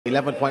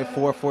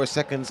11.44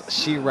 seconds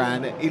she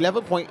ran.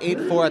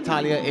 11.84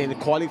 Italia in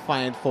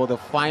qualifying for the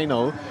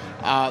final.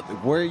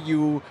 Were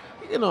you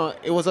know,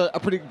 it was a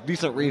pretty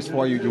decent race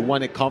for you. You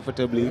won it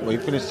comfortably. Well, you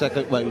finished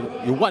second. Well,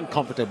 you won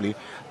comfortably.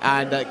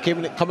 And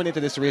coming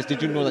into this race,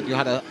 did you know that you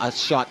had a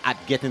shot at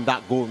getting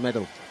that gold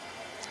medal?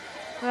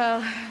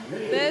 Well,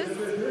 this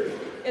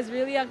is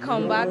really a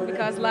comeback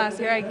because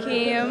last year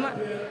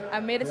I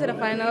made it to the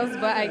finals,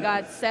 but I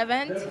got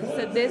 7th.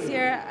 So this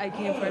year I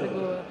came for the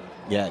gold.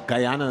 Yeah,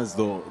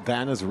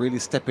 Guyana's really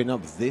stepping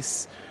up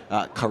this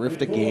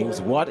CARIFTA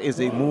Games. What is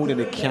the mood in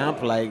the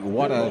camp like?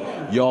 What are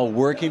y'all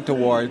working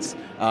towards?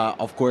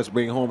 Of course,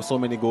 bringing home so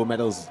many gold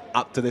medals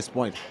up to this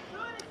point.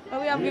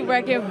 Well, we have been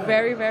working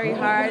very, very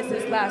hard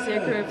since last year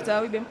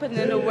CARIFTA. We've been putting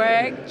in the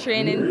work,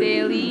 training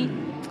daily,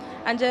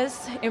 and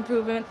just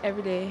improving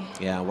every day.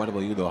 Yeah, what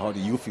about you though? How do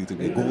you feel to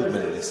be a gold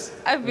medalist?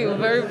 I feel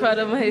very proud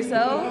of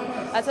myself.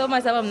 I told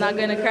myself I'm not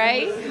going to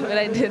cry, but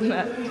I did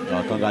not.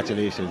 Oh,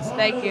 congratulations.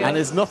 Thank you. And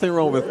there's nothing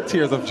wrong with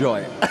tears of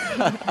joy.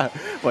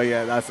 But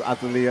yeah, that's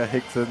Atalia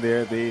Hickson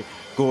there, the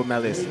gold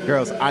medalist.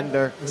 Girls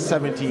under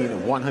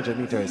 17, 100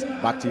 meters.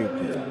 Back to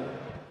you.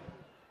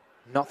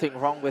 Nothing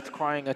wrong with crying.